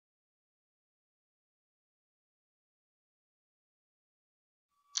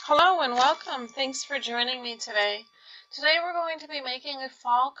Hello and welcome. Thanks for joining me today. Today we're going to be making a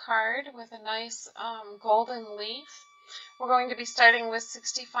fall card with a nice golden leaf. We're going to be starting with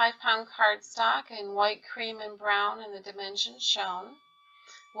 65-pound cardstock in white, cream, and brown in the dimensions shown.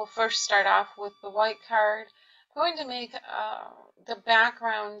 We'll first start off with the white card. I'm going to make the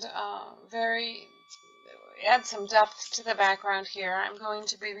background add some depth to the background here. I'm going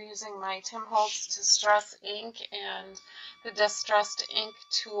to be using my Tim Holtz Distress ink and the Distressed ink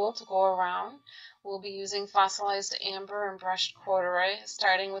tool to go around. We'll be using fossilized amber and brushed corduroy,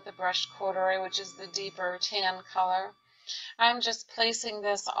 starting with the brushed corduroy, which is the deeper tan color. I'm just placing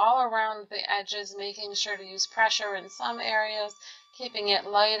this all around the edges, making sure to use pressure in some areas, keeping it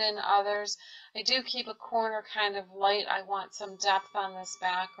light in others. I do keep a corner kind of light. I want some depth on this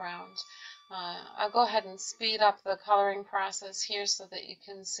background. I'll go ahead and speed up the coloring process here so that you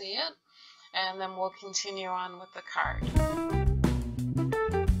can see it, and then we'll continue on with the card.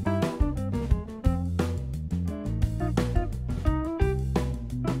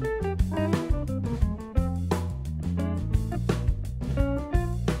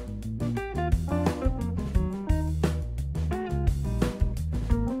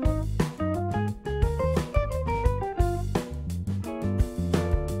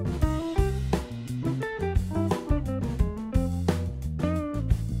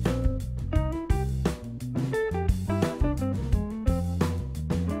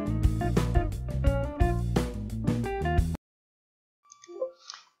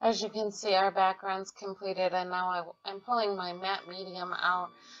 As you can see, our background's completed, and now I'm pulling my matte medium out.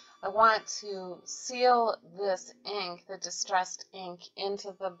 I want to seal this ink, the distressed ink,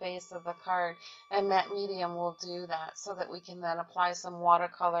 into the base of the card, and matte medium will do that so that we can then apply some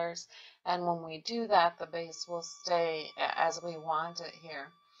watercolors, and when we do that, the base will stay as we want it here.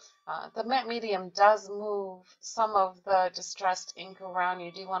 The matte medium does move some of the distressed ink around.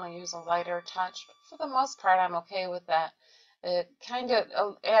 You do want to use a lighter touch, but for the most part, I'm okay with that. It kind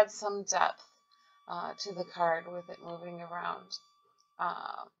of adds some depth to the card with it moving around.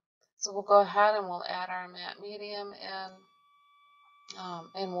 So we'll go ahead and we'll add our matte medium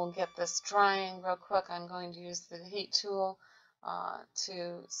and we'll get this drying real quick. I'm going to use the heat tool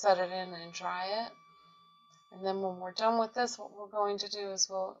to set it in and dry it. And then when we're done with this, what we're going to do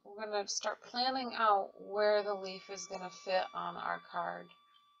is we're going to start planning out where the leaf is going to fit on our card.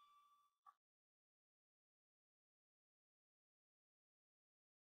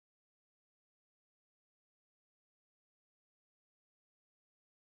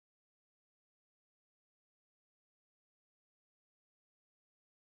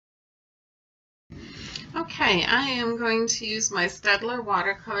 Okay, I am going to use my Staedtler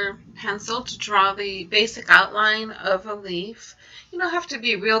watercolor pencil to draw the basic outline of a leaf. You don't have to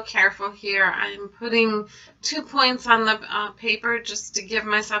be real careful here. I'm putting 2 points on the paper just to give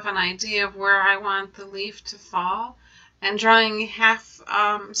myself an idea of where I want the leaf to fall, and drawing a half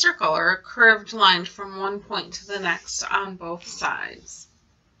circle or a curved line from one point to the next on both sides.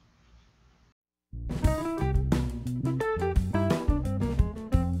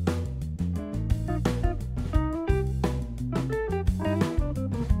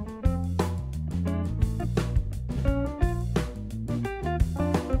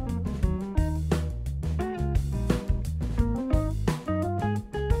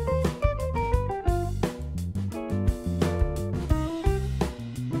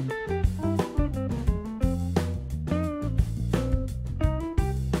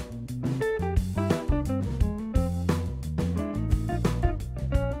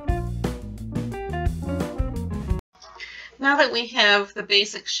 Now that we have the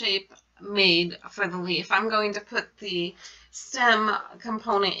basic shape made for the leaf, I'm going to put the stem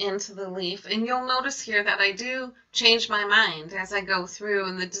component into the leaf, and you'll notice here that I do change my mind as I go through,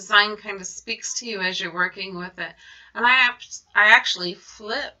 and the design kind of speaks to you as you're working with it. And I actually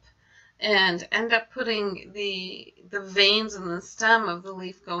flip and end up putting the veins in the stem of the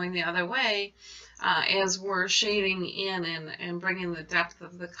leaf going the other way as we're shading in and bringing the depth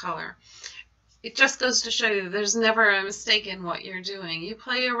of the color. It just goes to show you there's never a mistake in what you're doing. You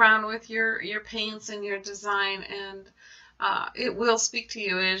play around with your paints and your design, and it will speak to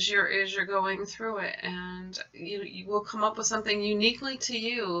you as you're going through it, and you will come up with something uniquely to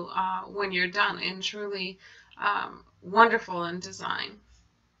you when you're done and truly wonderful in design.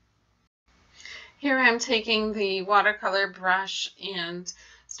 Here I'm taking the watercolor brush and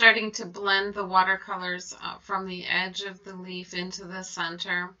starting to blend the watercolors from the edge of the leaf into the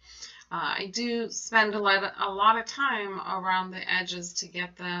center. I do spend a lot of time around the edges to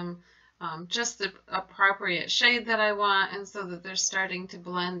get them just the appropriate shade that I want, and so that they're starting to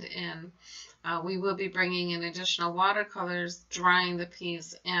blend in. We will be bringing in additional watercolors, drying the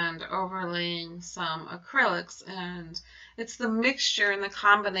piece, and overlaying some acrylics. And it's the mixture and the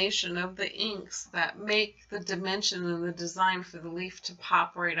combination of the inks that make the dimension and the design for the leaf to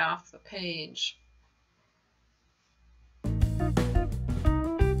pop right off the page.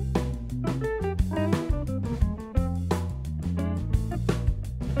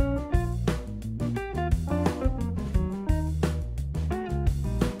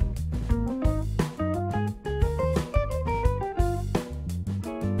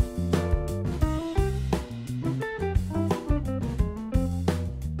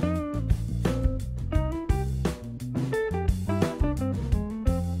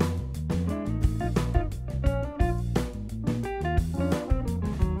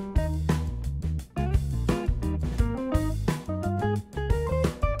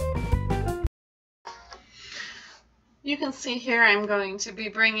 You can see here I'm going to be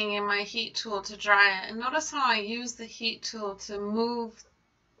bringing in my heat tool to dry it. And notice how I use the heat tool to move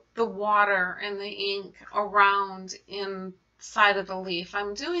the water and the ink around inside of the leaf.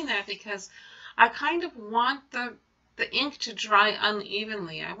 I'm doing that because I kind of want the ink to dry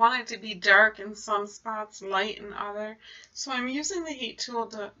unevenly. I want it to be dark in some spots, light in other. So I'm using the heat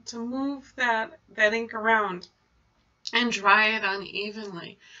tool to move that ink around and dry it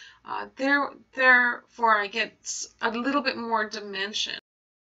unevenly. Therefore, I get a little bit more dimension.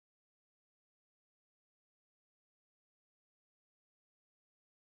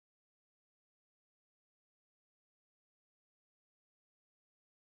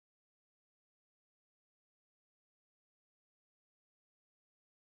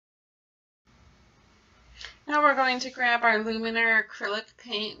 Now we're going to grab our luminary acrylic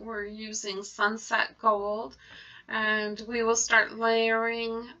paint. We're using Sunset Gold, and we will start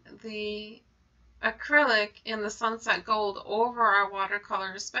layering the acrylic in the Sunset Gold over our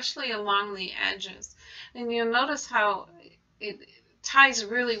watercolor, especially along the edges. And you'll notice how it ties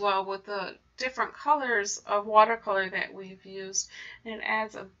really well with the different colors of watercolor that we've used. It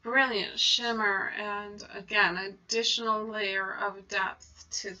adds a brilliant shimmer and, again, additional layer of depth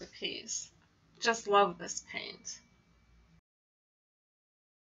to the piece. Just love this paint.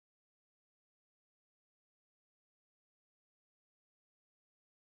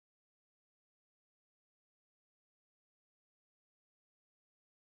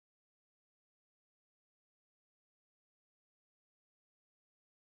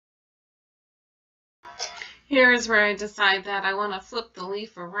 Here's where I decide that I want to flip the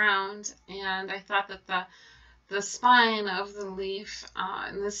leaf around, and I thought that the spine of the leaf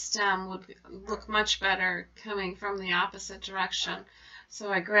and the stem would look much better coming from the opposite direction.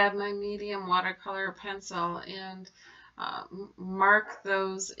 So I grabbed my medium watercolor pencil and mark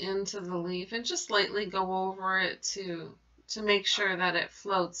those into the leaf and just lightly go over it to make sure that it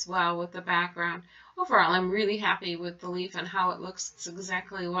floats well with the background. Overall, I'm really happy with the leaf and how it looks. It's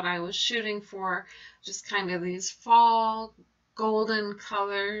exactly what I was shooting for, just kind of these fall golden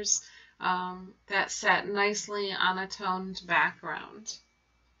colors that set nicely on a toned background.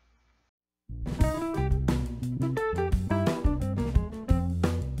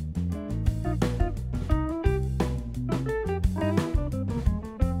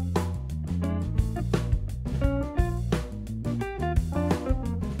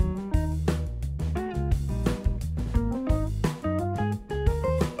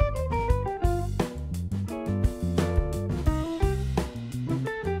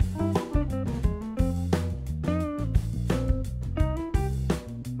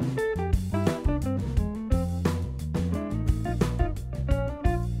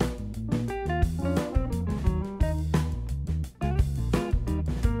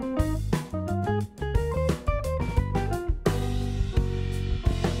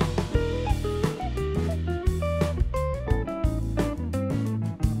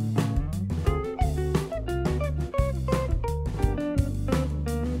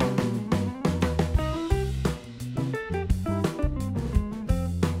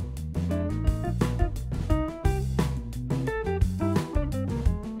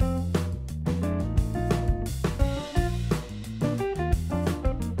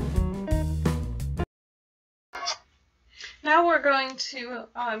 Now we're going to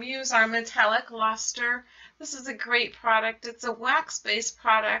use our metallic luster. This is a great product. It's a wax-based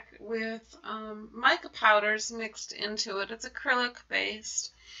product with mica powders mixed into it. It's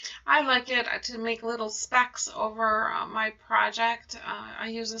acrylic-based. I like it to make little specks over my project. I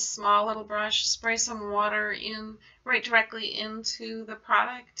use a small little brush, spray some water in right directly into the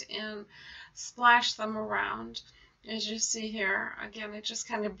product and splash them around. As you see here, again, it just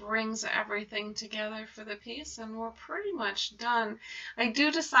kind of brings everything together for the piece, and we're pretty much done. I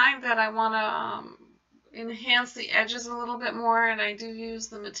do decide that I want to enhance the edges a little bit more, and I do use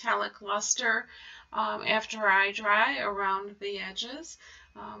the metallic luster after I dry around the edges.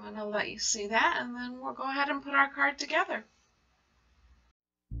 And I'll let you see that, and then we'll go ahead and put our card together.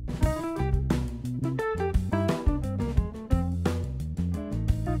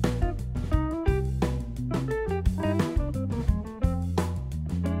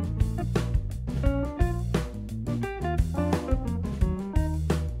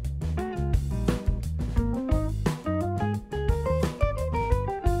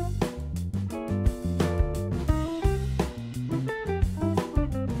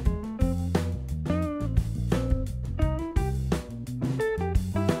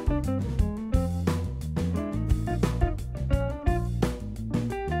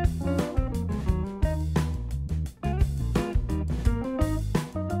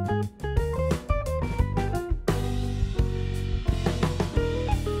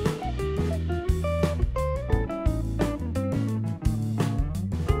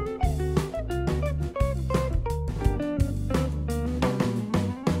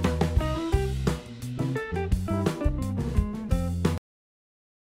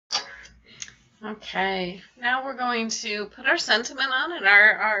 Okay, now we're going to put our sentiment on it.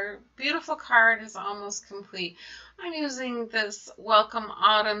 Our beautiful card is almost complete. I'm using this Welcome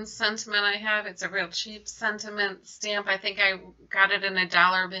Autumn sentiment I have. It's a real cheap sentiment stamp. I think I got it in a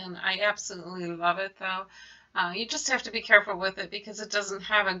dollar bin. I absolutely love it though. You just have to be careful with it because it doesn't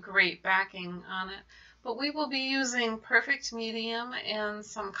have a great backing on it. But we will be using Perfect Medium and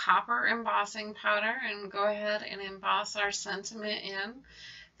some copper embossing powder and go ahead and emboss our sentiment in.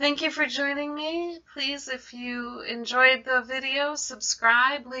 Thank you for joining me. Please, if you enjoyed the video,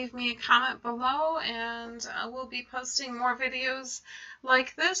 subscribe, leave me a comment below, and we'll be posting more videos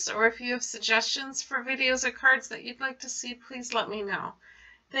like this. Or if you have suggestions for videos or cards that you'd like to see, please let me know.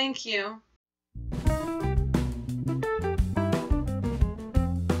 Thank you.